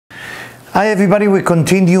Hi everybody, we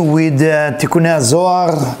continue with Tikkunnei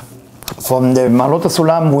Zohar from the Ma'alot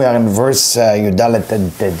HaSulam. We are in verse Yudalet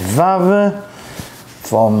Vav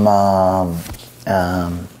from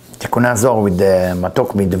Tikkunnei Zohar with the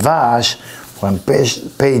Matok Midvash from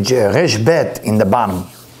page Resh Bet in the bottom.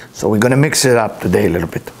 So we're going to mix it up today a little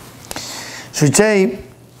bit. So we say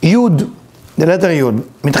Yud, the letter Yud,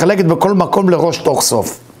 מתחלקת בכל מקום לראש תוך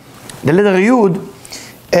סוף. The letter Yud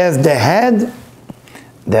has the head,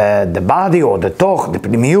 the body or the toch, the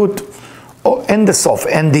pnimiyut, and the sof,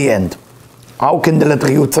 and the end. How can the letter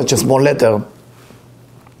Yud, such a small letter,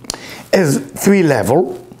 has three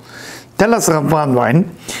levels? Tell us Rav Brandwein,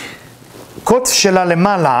 קוץ שלה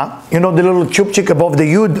למעלה, you know the little chupchik above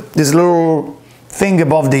the Yud, this little thing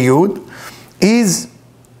above the Yud, is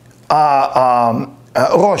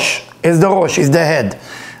ראש, is the ראש, is the head.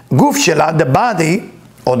 גוף שלה, the body,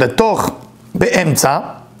 or the toch, באמצע,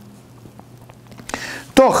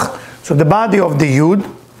 toch, so the body of the Yud,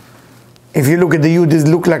 if you look at the Yud, it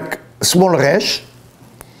looks like small resh.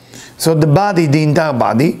 So the body, the entire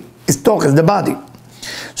body, is toch, is the body.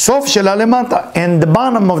 Sof shela lemata, and the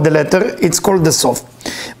bottom of the letter, it's called the sof.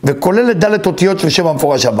 וכולל ד' אותיות של שם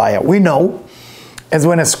המפורש הבעיה. We know, as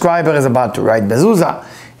when a scriber is about to write mezuzah,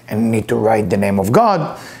 and need to write the name of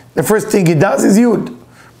God, the first thing he does is Yud.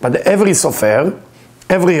 But every sofer,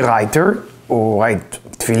 every writer, who write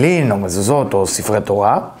tefillin or mezuzot or sifrei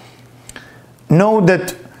Torah, know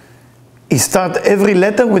that he starts every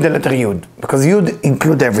letter with the letter Yud, because Yud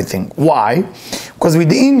includes everything. Why? Because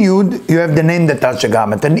within Yud you have the name that touch the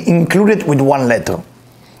garment and include it with one letter.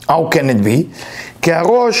 How can it be? כי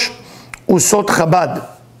הראש הוא סוד חב"ד.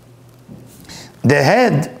 The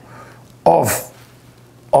head of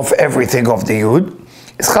everything of the Yud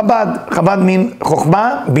is Chabad. Chabad means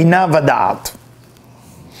חוכמה, בינה ודעת.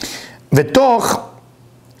 ותוך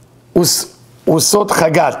הוא סוד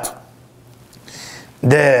חגת.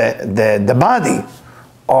 The body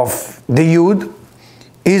of the Yud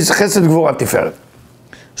is Chesed Gvura Tiferet.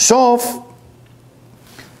 Sof,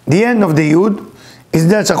 the end of the Yud, is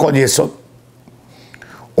נצח הוד יסוד.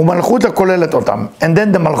 ומלכות הכוללת אותם. And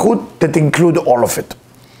then the מלכות that include all of it.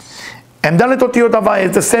 And ד' אותיות הוויה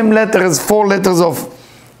is the same letter as four letters of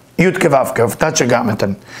י' כו' כ', תת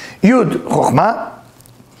שגמתן. י' חוכמה,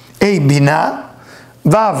 A בינה,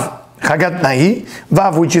 ו' חגת נאי,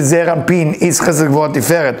 ו' which is זעיר אנפין, is חסד גבוה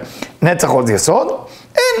תפארת, נצח עוז יסוד,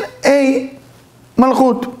 and A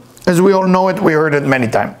מלכות. As we all know it, we heard it many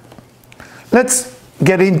times. Let's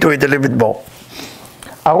get into it a little bit more.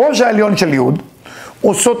 הראש העליון של י'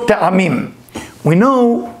 הוא סוד טעמים. We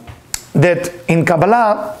know that in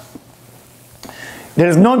Kabbalah, there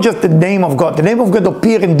is not just the name of God. The name of God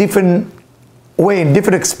appears in different way, in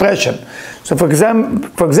different expression. So for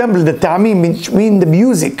example, the ta'amim mean the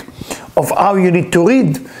music of how you need to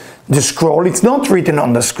read the scroll. It's not written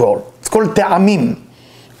on the scroll. It's called ta'amim.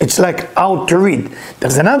 It's like how to read.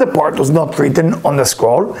 There's another part that's not written on the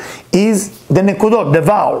scroll, is the nekudot, the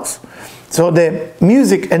vowels. So the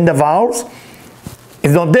music and the vowels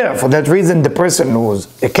is not there. For that reason, the person who's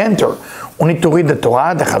a cantor, who need to read the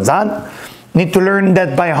Torah, the Chazan, need to learn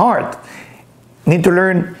that by heart. Need to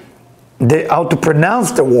learn how to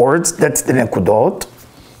pronounce the words, that's the nekudot,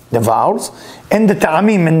 the vowels, and the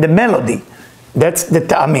ta'amim, and the melody, that's the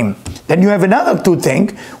ta'amim. Then you have another two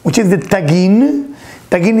things, which is the tagin.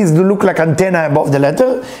 Tagin is to look like antenna above the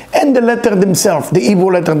letter, and the letter themselves, the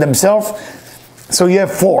Hebrew letter themselves. So you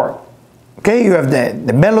have four. Okay, you have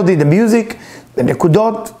the melody, the music, the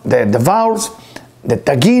nekudot, the vowels, the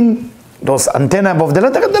tagin, those antenna above the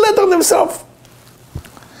letter, and the letter themselves.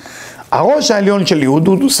 הראש העליון של יוד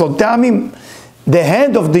הוא סוד טעמים. The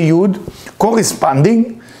head of the yud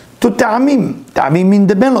corresponding to טעמים. טעמים mean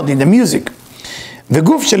the melody, the music.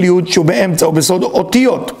 וגוף של יוד שהוא באמצע הוא בסוד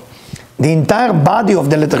אותיות. The entire body of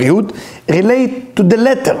the letter יוד relate to the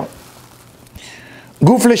letter.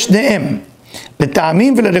 גוף לשניהם,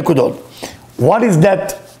 לטעמים ולנקודות. What is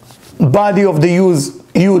that body of the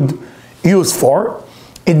yud used for?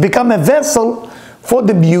 It become a vessel for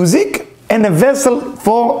the music and a vessel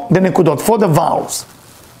for the nekudot, for the vowels.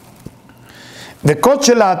 וקוד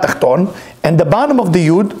שלה התחתון, and the bottom of the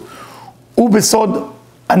yud, הוא בסוד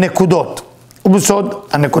הנקודות. הוא בסוד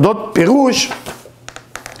הנקודות, פירוש,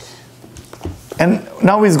 and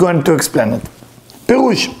now he's going to explain it.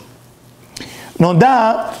 פירוש,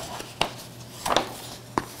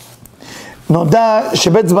 נודע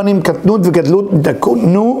שבית זמנים קטנות וגדלות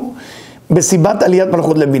תקנו בסיבת עליית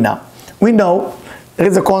מלכות לבינה. We know there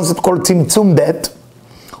is a concept called tzimtzum bet,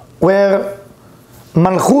 where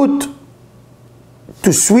malchut,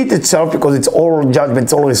 to sweet itself, because it's all judgment,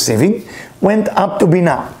 it's all receiving, went up to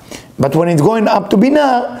bina. But when it's going up to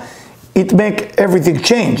bina, it make everything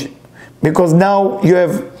change. Because now you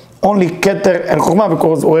have only Keter and Chokhmah,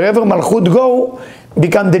 because wherever Malchut go,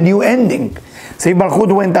 become the new ending. So if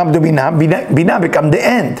Malchut went up to Binah, Binah become the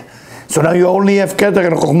end. So now you only have Keter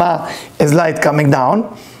and Chokhmah as light coming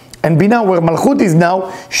down, and Binah, where Malchut is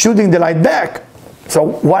now, shooting the light back. So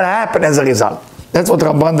what happened as a result? That's what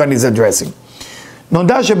Rav Brandvan is addressing.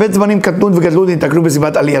 נודע שבית זמנים קטנות וגדלות נתקלו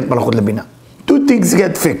בסיבת עליית מלכות לבינה. Two things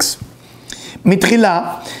get fixed.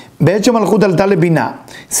 מתחילה, בעת שמלכות עלתה לבינה,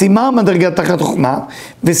 סיימה המדרגה תחת חוכמה,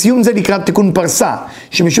 וסיום זה נקרא תיקון פרסה,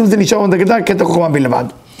 שמשום זה נשאר במדרגתה קטע חוכמה בלבד.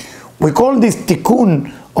 We call this תיקון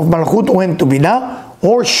of מלכות went to בינה,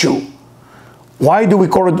 horseshoe. Why do we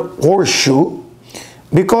call it horseshoe?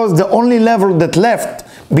 Because the only level that left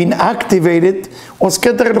being activated was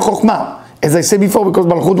Keter לחוכמה. As I said before, because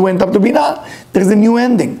Malchut went up to Binah, there is a new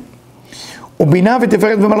ending. ובינה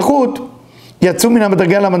ותפארת ומלכות יצאו מן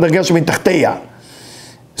המדרגה למדרגה שמתחתיה.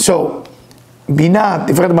 So, בינה,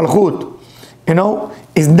 תפארת מלכות, you know,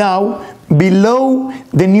 is now below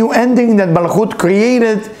the new ending that Malchut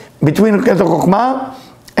created between כתר חוכמה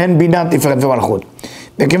and בינה, תפארת ומלכות.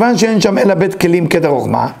 וכיוון שאין שם אלא בית כלים כתר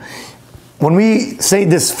חוכמה, when we say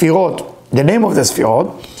the ספירות, the name of the ספירות,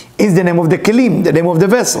 is the name of the kelim, the name of the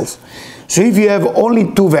vessels. So if you have only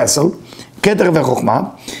two vessels, Keter וחוכמה,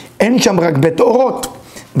 אין שם רק בית אורות.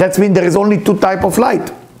 That means there is only two types of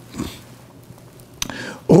light.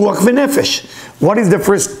 רוח ונפש. What is the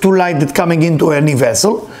first two light that coming into any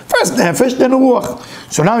vessel? First נפש, then רוח.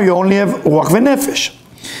 So now you only have רוח ונפש.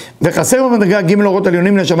 וחסר במדרגה ג' אורות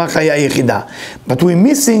עליונים נשמה חיה יחידה. But we're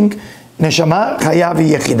missing נשמה חיה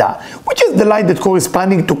ויחידה, which is the light that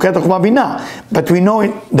corresponding to כתר חוכמה בינה. But we know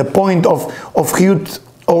it, the point of חיות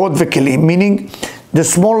אורות וכלים, meaning the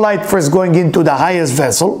small light first going into the highest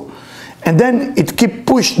vessel, and then it keep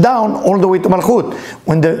pushed down all the way to Malchut.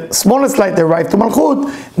 When the smallest light arrives to Malchut,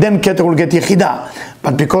 then Keter will get Yechidah.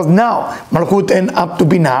 But because now Malchut end up to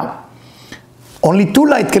Binah, only two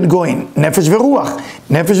light can go in, Nefesh ורוח.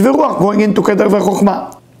 Nefesh ורוח going into Keter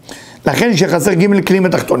וחוכמה. לכן שחסר ג' כלים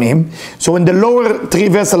התחתונים, so when the lower three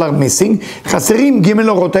vessels are missing, חסרים ג'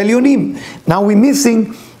 אורות העליונים. Now we're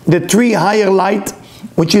missing the three higher light,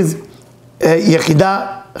 which is יחידה,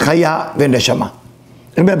 חיה ונשמה.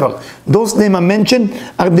 Remember, those names I mentioned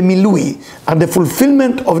are the milui, are the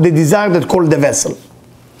fulfillment of the desire that called the vessel.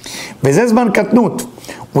 וזה זמן קטנות.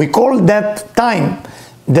 We call that time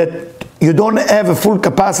that you don't have a full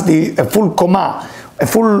capacity, a full coma, a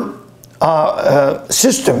full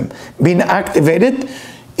system being activated.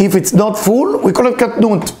 If it's not full, we call it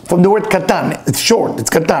קטנות, from the word קטן. It's short, it's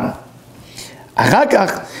קטן. אחר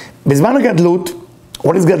כך, בזמן הגדלות,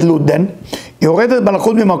 what is גדלות then? יורדת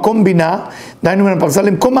מלכות ממקום בינה, דהיינו מן הפרסה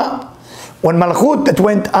למקומה. When מלכות that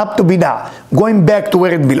went up to בינה, going back to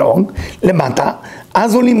where it belonged, למטה,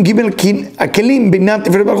 אז עולים ג' הכלים בינה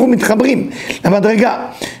תפארת מלכות מתחברים למדרגה.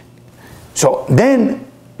 So then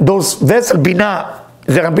those vessels בינה,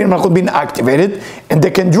 the Rabbin Malchut being activated, and they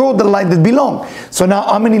can draw the light that belong. So now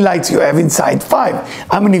how many lights you have inside? 5.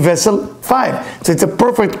 How many vessels? 5. So it's a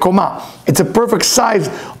perfect coma. It's a perfect size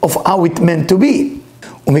of how it meant to be.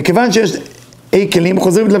 ומכיוון שיש כלים,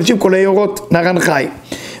 חוזרים מתלבשים כל האורות נרן חי.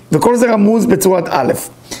 וכל זה רמוז בצורת א'.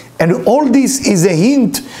 And all this is a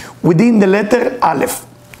hint within the letter א'.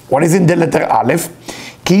 What is in the letter א'?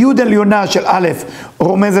 כי י' עליונה של א'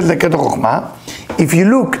 רומזת לכתר חוכמה. If you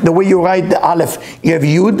look the way you write the aleph, you have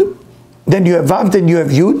yud, then you have vav, then you have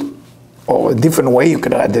yud, or a different way you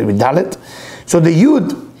can write it with dalet. So the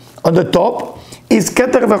yud on the top is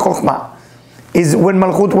keter v'chokhmah, is when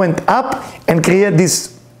Malchut went up and created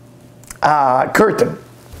this curtain.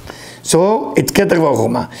 So it's keter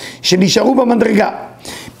v'chokhmah. שנשארו במדרגה.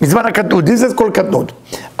 בזמן הקטנות, this is called קטנות.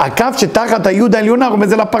 הקו שתחת היוד העליונה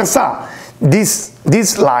רומז לפרסה.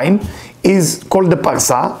 This line is called the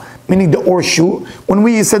parsa, meaning the horseshoe. When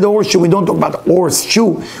we say the horseshoe, we don't talk about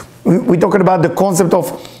horseshoe. We're talking about the concept of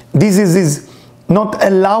this is not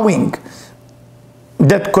allowing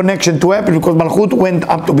that connection to happen, because Malchut went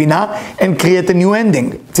up to Binah and created a new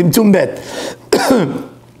ending. צמצום ב'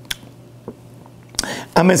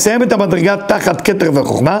 המסיים את המדרגה תחת כתר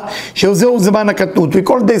וחוכמה, שזהו זמן הקטנות. We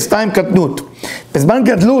call this time קטנות. בזמן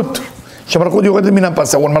גדלות, שמלכות יורדת מן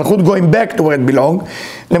הפסה, when מלכות going back to where it belong,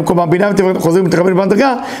 למקום הבינה וחוזרים מתחברים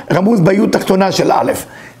במדרגה, רמוז ביוד תחתונה של א'.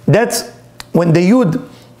 That's when the yud,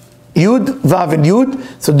 vav and yud,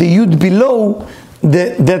 so the yud below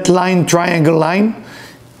that line, triangle line,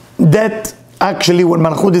 that actually when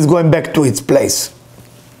מלכות is going back to its place.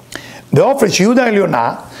 באופן שיוד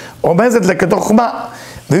העליונה רומזת לכתר חוכמה,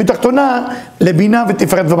 ויוד תחתונה לבינה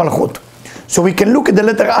ותפארת ומלכות. So we can look at the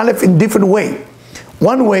letter א' in different way.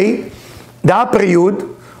 One way, the upper yud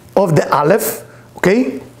of the Aleph,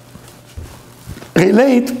 okay,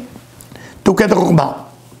 relate to Keter Chokhmah.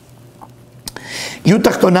 Yud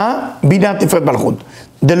Tachtona, Bina Tiferet Malchut.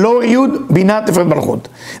 The lower Yud, Bina Tiferet Malchut.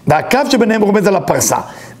 והקו שביניהם רומז על הפרסה.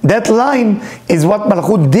 That line is what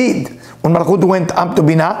Malchut did. When Malchut went up to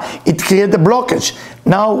Bina, it created a blockage.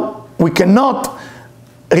 Now, we cannot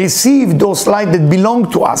receive those light that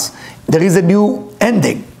belong to us. There is a new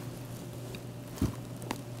ending.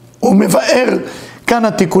 הוא מבאר כאן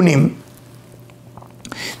התיקונים.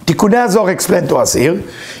 תיקוני הזוהר explain to us here,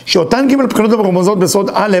 שאותן ג' בחינות המרומזות בסוד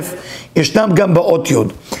א', ישנם גם באות י'.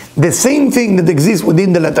 The same thing that exists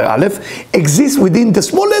within the letter א', exists within the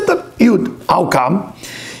small letter י'. How come?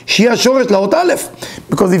 שהיא השורש לאות א'.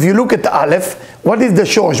 Because if you look at א', what is the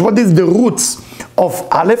שורש? What is the roots of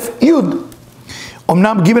א'? י'.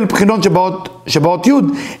 אמנם ג' בחינות שבאות י',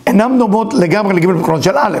 אינם דומות לגמרי לג' בחינות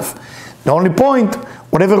של א'. The only point,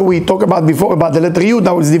 whatever we talked about before about the letter Yud,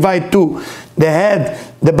 now it's divided to the head,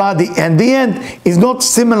 the body, and the end, is not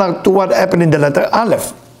similar to what happened in the letter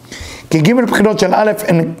Aleph. כי ג' בחינות של א'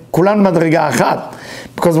 הן כולן מדרגה אחת.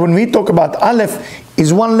 Because when we talk about Aleph,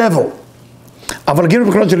 is one level. אבל ג'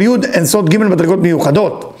 בחינות של י' הן סוד ג' מדרגות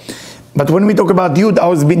מיוחדות. But when we talk about Yud,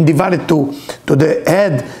 how it's been divided to the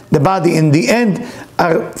head, the body, and the end,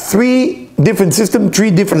 are three different systems,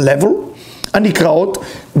 three different levels. הנקראות,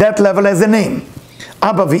 that level has a name.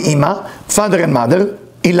 אבא ואמא, father and mother,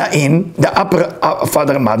 Ilain, the upper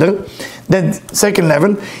father and mother. Then second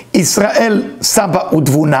level, Israel, Saba,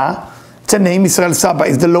 Udvuna. It's a name, Israel, Saba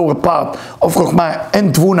is the lower part of Chokhmah,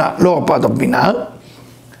 and Tvuna, lower part of Binah.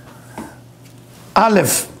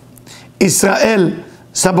 Aleph, Israel,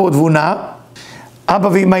 Saba, Udvuna. אבא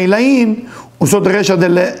ואמא Ilain, וסוד רשע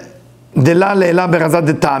דלה לאלה ברזת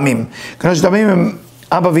דטעמים. כנראה שטעמים הם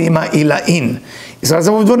אבא ואמא אילאין. ישראל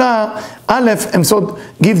סבוב תבונה, א', הם סוד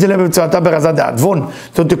גיב דלה בצועתה ברזת דעתבון.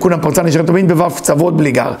 זאת תיקון הפרצה נשארת תמיד בו"ף קצוות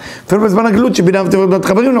בלי גר. אפילו בזמן הגלות שבינה ותבונות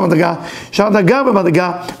חברים למדרגה, אפשר דגר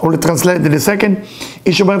במדרגה, או לטרנסלט לסקנד,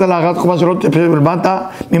 היא שומרת על הערת חומה שלא תפשט למטה,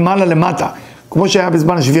 ממעלה למטה, כמו שהיה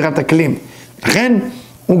בזמן שבירת הכלים. לכן,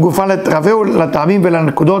 הוא גופה לרבעו לטעמים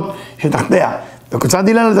ולנקודות שתחתיה. וקוצת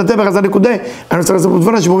דילה לתתה ברזת נקודה, אני רוצה לספר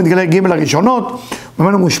תבונה שבו מתגלה ג' הראשונות,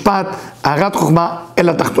 וממנו מושפעת הערת חוכמה אל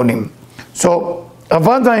התחתונים. So, Rav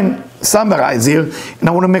Radvain summarized here, and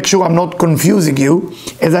I want to make sure I'm not confusing you,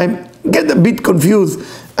 as I get a bit confused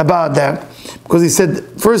about that, because he said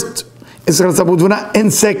first Israel Sabut Tvuna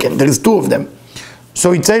and second, there is two of them.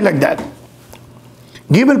 So he'd say like that.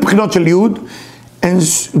 ג' בחינות של י' and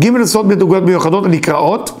ג' סוד מתוגות מיוחדות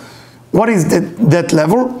הנקראות, what is that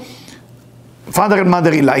level? Father and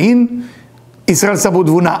mother Ilain, Israel Sabut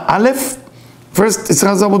Tvuna Aleph, first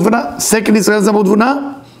Israel Sabut Tvuna, second Israel Sabut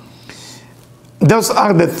Tvuna. Those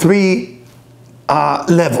are the three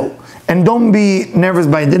level. And don't be nervous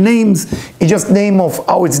by the names, it's just name of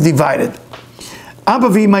how it's divided. Abba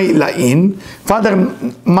v'ima Ilain, father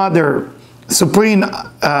and mother, supreme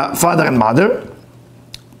father and mother,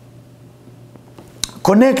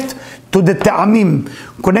 connect to the ta'amim,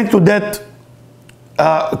 connect to that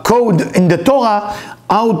code in the Torah,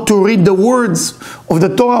 how to read the words of the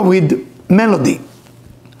Torah with melody.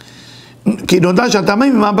 Because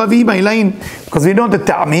we know the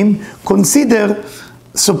ta'amim consider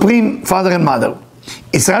supreme father and mother.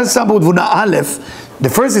 Israel Saba Udvuna Aleph, the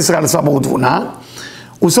first Israel Saba Udvuna,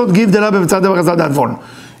 usot give the labbe b'tzad b'razad advon.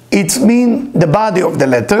 It means the body of the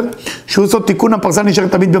letter, שהוסות תיקון הפרסה נשאר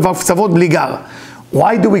תמיד בו"ף קצוות בלי גר.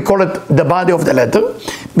 Why do we call it the body of the letter?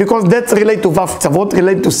 Because that's related to Vav Tzavot,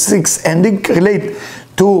 related to six ending, relate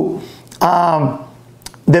to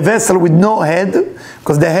the vessel with no head,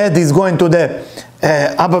 because the head is going to the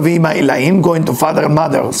Abba v'ima Ilain, going to father and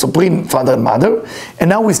mother, supreme father and mother. And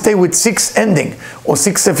now we stay with six ending, or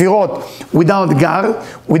six sefirot, without gar,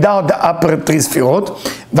 without the upper three sefirot.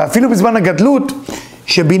 ואפילו בזמן הגדלות,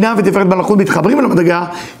 שבינה ותפארת מלכות מתחברים אל המדרגה,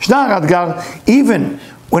 ישנה הרת גר, even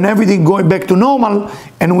when everything going back to normal,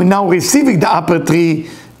 and we're now receiving the upper three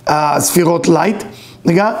sefirot light,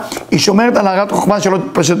 היא שומרת על הרת חוכמה שלא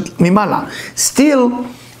תתפשט ממעלה. Still,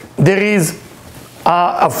 there is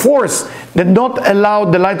a force that not allow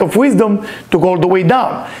the light of wisdom to go all the way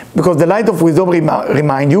down. Because the light of wisdom,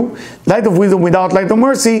 remind you, light of wisdom without light of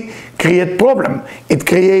mercy create problem. It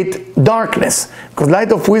create darkness. Because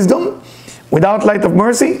light of wisdom without light of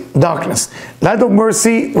mercy, darkness. Light of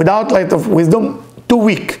mercy without light of wisdom, too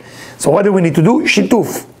weak. So what do we need to do?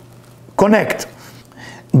 Shituf, connect.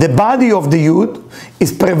 The body of the Yud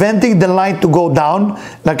is preventing the light to go down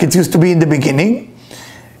like it used to be in the beginning.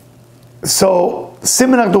 So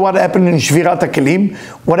similar to what happened in Shvirat HaKelim,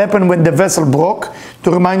 what happened when the vessel broke.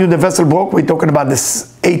 To remind you, the vessel broke, we're talking about the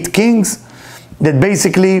 8 kings. that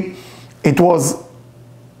basically it was,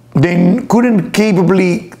 they couldn't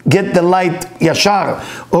capably get the light yashar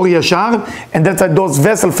or yashar, and that's why those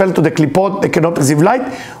vessels fell to the klipot, they cannot receive light.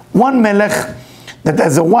 One melech that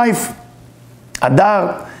has a wife,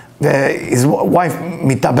 Adar, his wife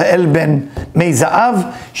Mitaba'el ben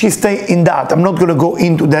Meizav, she stay in that. I'm not going to go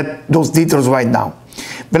into those details right now.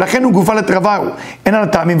 ולכן הוא גופה לטרווהו, אין על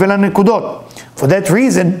הטעמים ולנקודות. For that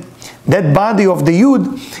reason, that body of the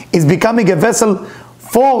Yud is becoming a vessel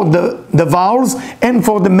for the vowels and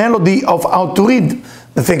for the melody of how to read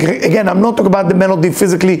the thing. Again, I'm not talking about the melody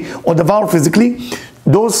physically or the vowel physically.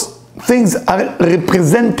 Those things are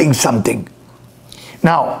representing something.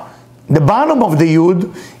 Now, the bottom of the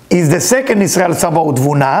Yud is the second Israel Sabaoth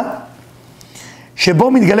Vuna,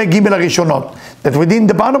 שבו מתגלה גימל הראשונות. That within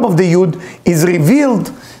the bottom of the Yud is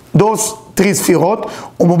revealed those three ספירות,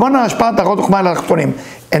 ומובן ההשפעת הרעות וחוכמה אל התחתונים.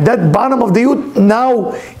 And that bottom of the Yud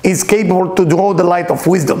now is capable to draw the light of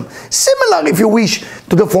wisdom. Similar, if you wish,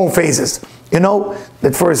 to the four phases. You know,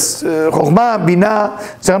 that first Chokhmah, Binah,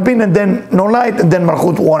 Zerampin, and then no light, and then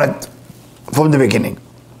Malchut wanted from the beginning.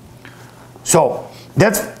 So,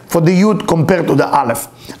 that's for the Yud compared to the Aleph.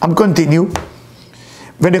 I'm continue.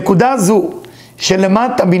 ונקודה זו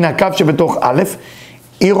שלמטה מן הקו שבתוך א',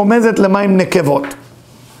 היא רומזת למים נקבות.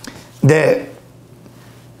 The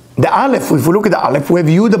Aleph, if we look at the Aleph, we have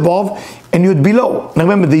Yud above and Yud below. Now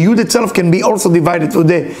remember, the Yud itself can be also divided to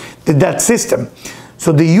that system.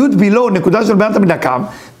 So the Yud below, נקודה של למטה מן הקו,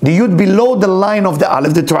 the Yud below the line of the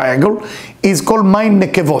Aleph, the triangle, is called מים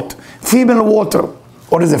נקבות. Female water.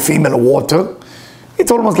 What is a female water?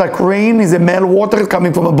 It's almost like rain is a male water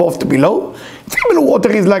coming from above to below. Female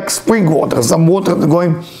water is like spring water, some water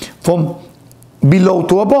going from below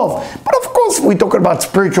to above. But of course, we're talking about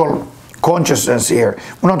spiritual consciousness here.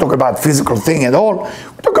 We're not talking about physical thing at all.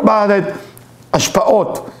 We talk about it,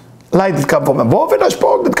 ashpaot, light that come from above, and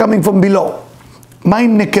ashpaot that coming from below.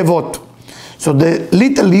 Mayim nekevot. So the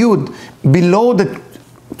little yud below the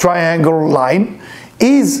triangle line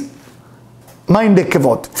is מים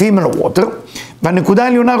נקבות, female water, והנקודה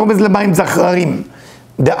העליונה רומז למים זכרים.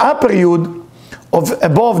 The upper yud of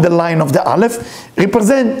above the line of the Aleph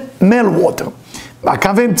represent male water. והקו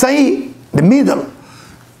האמצעי, the middle,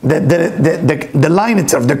 the line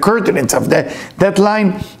itself, the curtain itself, that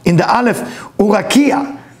line in the Aleph, הוא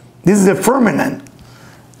רקיע. This is a firmament.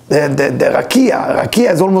 The רקיע.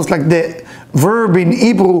 רקיע is almost like the verb in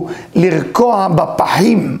Hebrew, לרקוע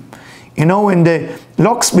בפחים. You know, in the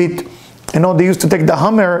locksmith, you know, they used to take the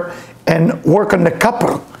hammer and work on the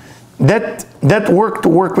copper. That work to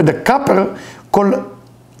work with the copper called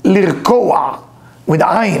lirkoa, with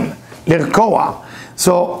ayin, lirkoa.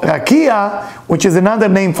 So rakia, which is another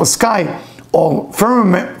name for sky or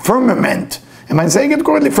firmament. Am I saying it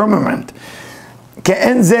correctly? Firmament.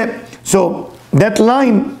 So that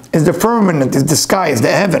line is the firmament, is the sky, is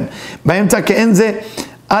the heaven. באמצע כאין זה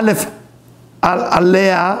א'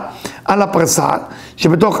 עליה, על הפרסה,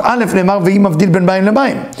 שבתוך א' נאמר והיא מבדיל בין מים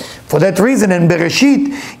למים. For that reason, in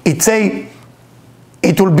Bereshit,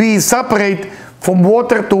 it will be separate from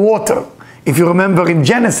water to water. If you remember in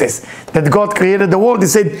Genesis, that God created the world, he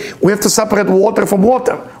said, we have to separate water from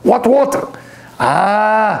water. What water? We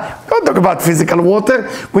don't talk about physical water,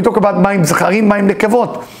 we talk about מים זכרים, מים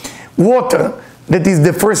נקבות. Water, that is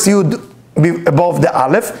the first yud above the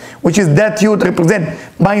Aleph, which is that yud represent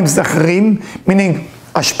מים זכרים, meaning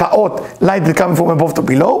ashpaot, light that come from above to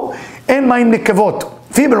below, and מים נקבות,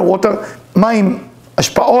 female water, מים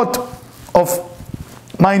ashpaot of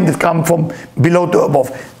מים that come from below to above.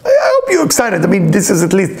 I hope you're excited. I mean, this is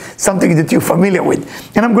at least something that you're familiar with.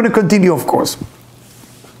 And I'm going to continue, of course.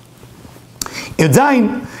 In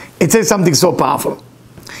Zayin, it says something so powerful.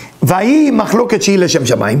 והיא מחלוקת שהיא לשם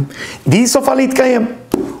שמיים, והיא סופה להתקיים.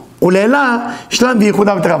 ולעילה שלם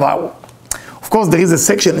וייחודה ותרבהו. Of course, there is a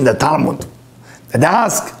section in the Talmud that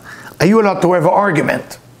ask, are you allowed to have an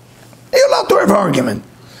argument? Are you allowed to have an argument?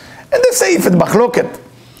 And they say, if it's מחלוקת,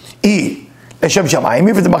 היא לשם שמיים,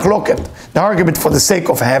 if it's מחלוקת, the argument for the sake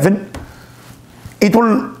of heaven,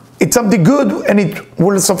 it's something good, and it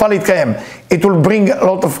will סופה להתקיים. It will bring a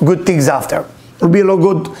lot of good things after. It will be a lot of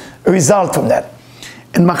good result from that.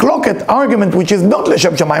 And machloket, argument which is not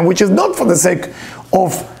leshem shamayim, which is not for the sake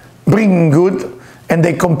of bringing good, and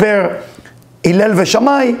they compare Hillel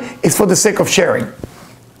v'Shammai, is for the sake of sharing.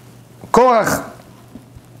 Korach,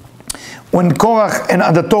 when Korach and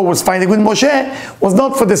Adato was fighting with Moshe, was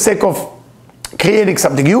not for the sake of creating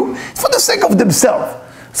something new, it's for the sake of themselves.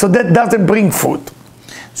 So that doesn't bring fruit.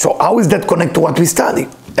 So how is that connect to what we study?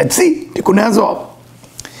 Let's see, Tikkunnei Zohar.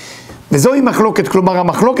 וזוהי מחלוקת, כלומר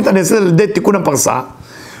המחלוקת הנעשית על ידי תיקון הפרסה,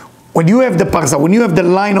 when you have the parsa, when you have the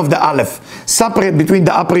line of the aleph, separate between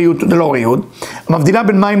the upper yud to the lower yud, מבדילה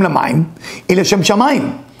בין מים למים, היא לשם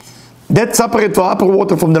שמיים. That separate for upper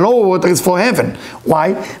water from the lower water is for heaven.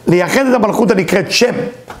 Why? לייחד את המלכות הנקראת שם.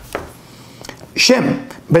 שם.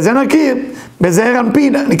 בזה נכיר, בזעיר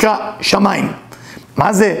אנפין נקרא שמיים.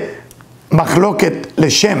 מה זה מחלוקת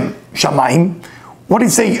לשם שמיים? What do you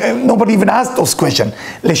say? Nobody even asked those questions.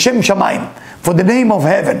 לשם שמיים. For the name of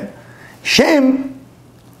heaven. Shem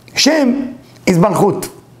is Malchut.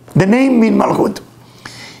 The name means Malchut.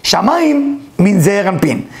 Shamayim means Zeir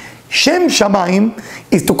Anpin. Shem Shamayim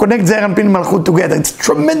is to connect Zeir Anpin and Malchut together. It's a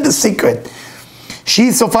tremendous secret.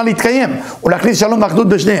 שהיא סופה להתקיים, ולהכניס שלום ואחדות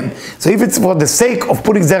בשניהם. So if it's for the sake of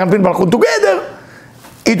putting Zeir Anpin and Malchut together,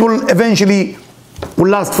 it will eventually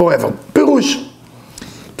last forever. פירוש.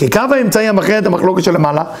 כי קו האמצעי המכריע את המחלוקת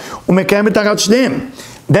שלמעלה, הוא מקיים את הרת שניהם.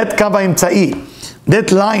 That קו האמצעי,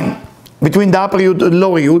 that line, between the upper yud and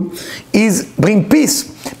lower yud, is bring peace.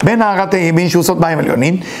 בין הערת הימין שהוא סוד מים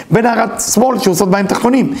עליונים, בין הערת שמאל שהוא סוד מים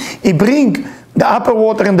תחתונים. He bring the upper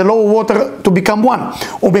water and the lower water to become one.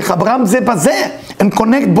 ובחברם זה בזה, and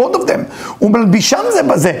connect both of them. ומלבישם זה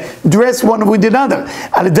בזה, dress one with another.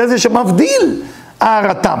 על ידי זה שמבדיל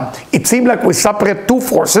הערתם. It seems like we separate two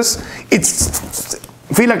forces. It's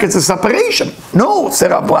feel like it's a separation. No,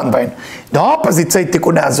 Sarah Brandwein. The opposite say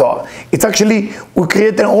Tikkunnei Zohar. It's actually, we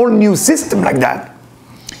create a whole new system like that.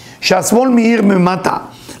 שהשמאל מאיר ממטה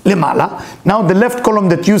למעלה. Now the left column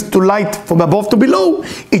that used to light from above to below,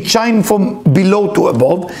 it shine from below to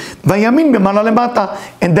above. והימין ממעלה למטה.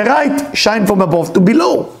 And the right shine from above to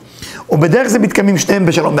below. ובדרך זה מתקיימים שניהם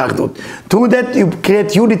בשלום ואחדות. Through that you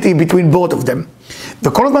create unity between both of them.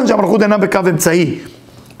 וכל הזמן שהמלכות אינה בקו אמצעי,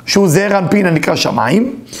 שהוא זעיר אנפין הנקרא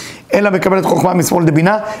שמיים, אלא מקבלת חוכמה משמאל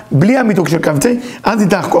לבינה, בלי המיתוק של קו אמצעי, אז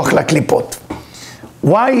ניתן כוח לקליפות.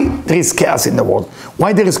 Why there is chaos in the world?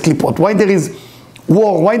 Why there is klipot? Why there is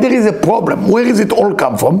war? Why there is a problem? Where does it all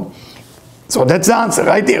come from? So that's the answer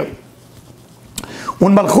right here.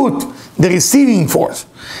 When Malchut, the receiving force,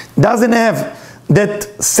 doesn't have that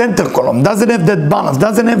center column, doesn't have that balance,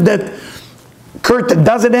 doesn't have that curtain,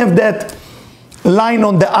 doesn't have that line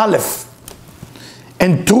on the aleph,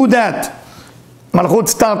 and through that, Malchut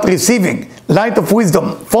start receiving light of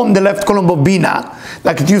wisdom from the left column of Bina,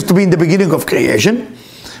 like it used to be in the beginning of creation,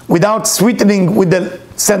 without sweetening with the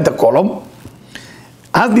center column.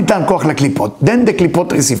 אז ניתן כוח לקליפות. Then the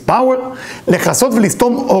klipot receive power, לכסות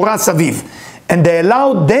ולסתום אורה סביב. And they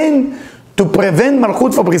allow then to prevent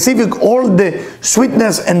Malchut from receiving all the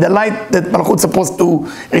sweetness and the light that Malchut is supposed to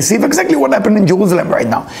receive. Exactly what happened in Jerusalem right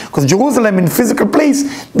now. Because Jerusalem is a physical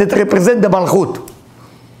place that represents the Malchut.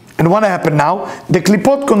 And what happened now? The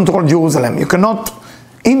klipot control Jerusalem. You cannot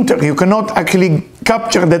enter, you cannot actually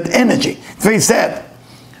capture that energy. It's very sad.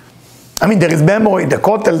 I mean, there is memory, the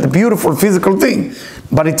kotel, the beautiful physical thing,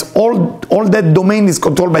 but it's all that domain is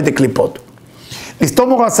controlled by the klipot.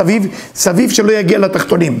 לסתום אורה סביב, סביב שלא יגיע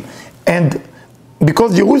לתחתונים. And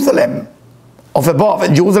because Jerusalem of above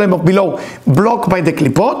and Jerusalem of below blocked by the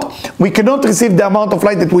klipot, we cannot receive the amount of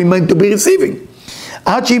light that we meant to be receiving.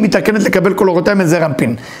 עד שהיא מתקנת לקבל כל אורותיה מזעיר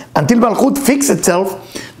אנפין. Until Malchut fix itself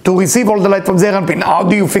to receive all the light from זעיר אנפין. How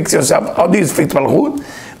do you fix yourself? How do you fix Malchut?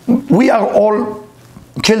 We are all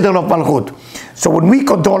children of Malchut. So when we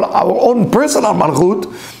control our own personal Malchut,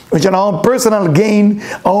 which is our own personal gain,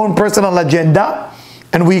 our own personal agenda,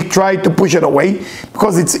 and we try to push it away,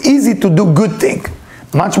 because it's easy to do good thing.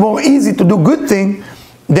 Much more easy to do good thing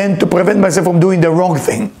than to prevent myself from doing the wrong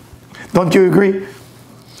thing. Don't you agree?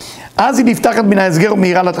 אז היא נפתחת מן ההסגר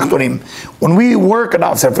ומהירה לתחתונים. When we work on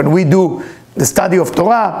ourselves, when we do the study of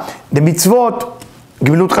Torah, the mitzvot,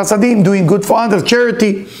 גמילות חסדים, doing good for others,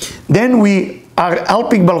 charity, then we are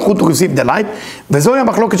helping Malchut to receive the light. וזוהי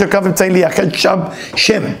המחלוקת של קו אמצעי לייחד שם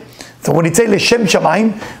שם. So when it says לשם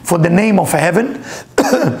שמיים, for the name of heaven,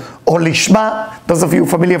 or lishma, those of you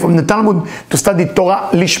familiar from the Talmud to study Torah,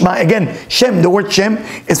 lishma, again, Shem, the word Shem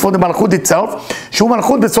is for the Malchut itself. שהוא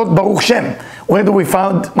מלכות בסוד ברוך שם. Where do we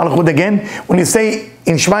find Malchut again? When you say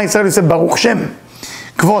in Shema Yisrael, you say Baruch Shem.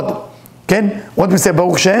 Kvod. Okay? What we say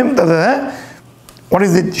Baruch Shem? What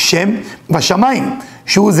is it? Shem. Bashamayim.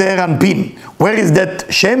 שהוא זעיר אנפין. Where is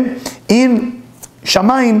that Shem? In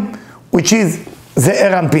Shamayim, which is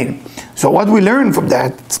זעיר אנפין. So what we learn from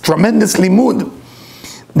that, it's tremendously mood,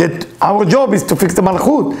 that our job is to fix the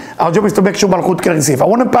Malchut. Our job is to make sure Malchut can receive. I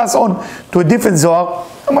want to pass on to a different Zohar.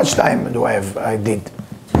 How much time do I have? I did.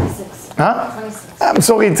 26. Huh? 26. I'm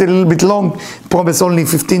sorry, it's a little bit long. Promise only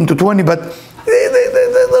 15 to 20, but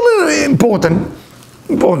important.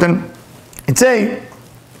 Important. It's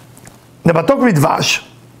the Batok Midvash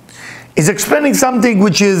is explaining something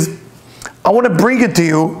which is, I want to bring it to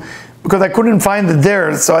you because I couldn't find it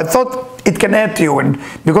there, so I thought it can add to you. And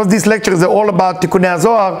because these lectures are all about Tikkunnei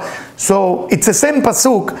Zohar, so it's the same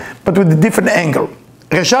pasuk, but with a different angle.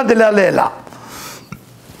 רשע דלה לאלה.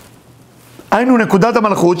 היינו נקודת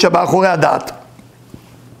המלכות שבאחורי הדת.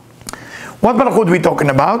 What malchut we talking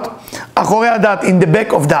about? אחורי הדת, in the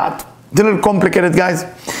back of that. It's a little complicated, guys.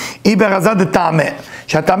 היא ברזה דטעמה,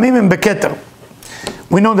 שהטעמים הם בכתר.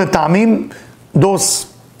 We know the טעמים, those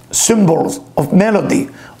symbols of melody,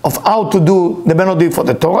 of how to do the melody for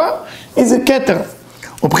the Torah, is a כתר.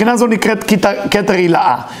 ובחינה זו נקראת כתר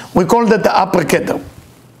הילאה. We call that the upper כתר.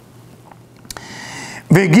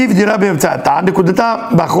 והגיב דירה באמצעתה, נקודתה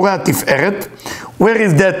באחורי התפארת. Where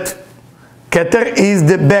is that כתר? Is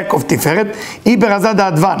the back of תפארת. היא ברזה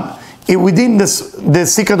דאדוון. within the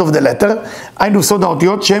secret of the letter, היינו סוד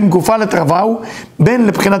האותיות שהם גופה לתרבהו בין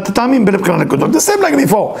לבחינת הטעמים בין לבחינת הנקודות. The same like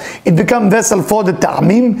before. It become vessel for the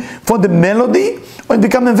טעמים, for the melody, or it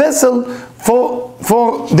become a vessel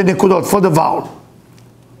for the נקודות, for the vowel.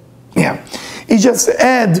 Yeah. It just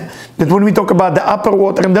add that when we talk about the upper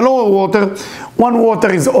water and the lower water, one water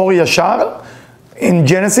is Or Yashar in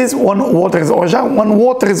Genesis, one water is Or Yashar, one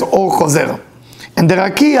water is Or Chozer. And the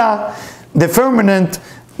Rakia, the firmament,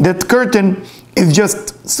 that curtain is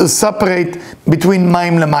just to separate between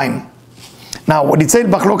Maim leMaim. Now, what it says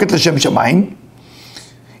Machloket l'Shem Shamayim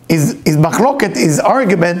is Machloket is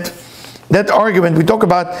argument. That argument we talk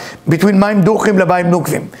about between Maim Duchim leMaim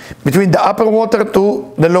Nukvim, between the upper water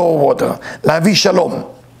to the lower water. Lavi Shalom.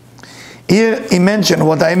 Here he mentioned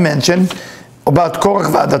what I mentioned about Korach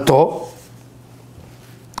v'Adato.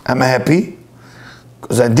 I'm happy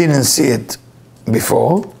because I didn't see it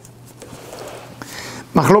before.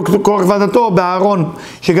 מחלוקת קורח ועדתו באהרון,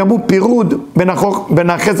 שגם הוא פירוד בין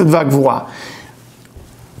החסד והגבורה.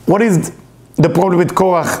 What is the problem with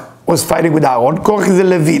Korach was fighting with Aaron? Korach is a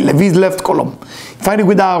Levi. Levi is left column. Fighting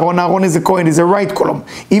with Aaron, Aaron is a Kohen, is a right column.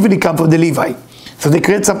 Even he comes from the Levi. So they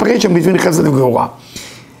create separation between חסד וגבורה.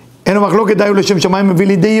 אין המחלוקת היו לשם שמיים מביא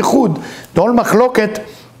לידי ייחוד. The whole מחלוקת,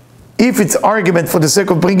 if it's argument for the sake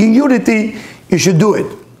of bringing unity, you should do it.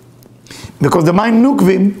 Because the Maim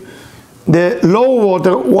Nukvim, the lower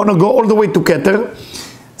water want to go all the way to Keter,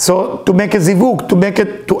 so to make a zivuk,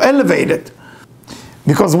 to elevate it.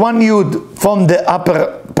 Because one yud from the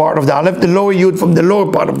upper part of the Aleph, the lower yud from the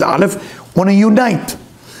lower part of the Aleph, want to unite.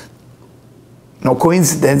 No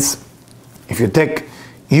coincidence, if you take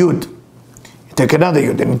yud, you take another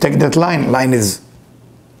yud, and you take that line is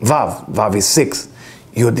Vav is 6,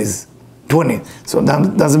 yud is 20. So it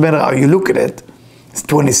doesn't matter how you look at it, it's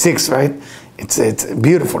 26, right? It's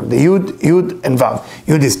beautiful. The Yud and Vav.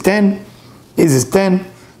 Yud is 10, is 10,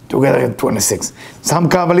 together at 26. Some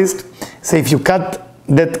Kabbalists say if you cut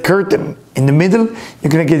that curtain in the middle,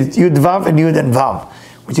 you're going to get Yud Vav and Yud and Vav,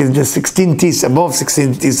 which is the 16 teeth above,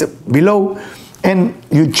 16 teeth below, and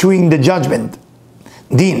you're chewing the judgment.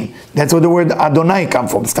 Din. That's where the word Adonai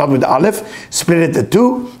comes from. Start with Aleph, split it to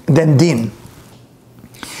 2, then Din.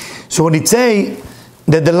 So when it say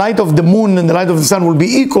that the light of the moon and the light of the sun will be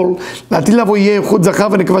equal, meaning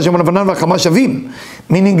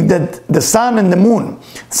that the sun and the moon,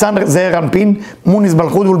 sun זעיר אנפין, moon is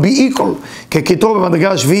מלכות, will be equal, ככתוב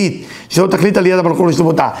במדרגה השביעית, שלא תכלית על יד המלכות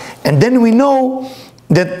לשלמותה. And then we know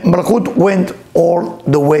that מלכות went all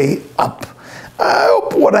the way up. I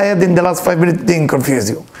hope what I had in the last 5 minutes didn't confuse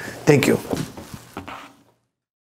you. Thank you.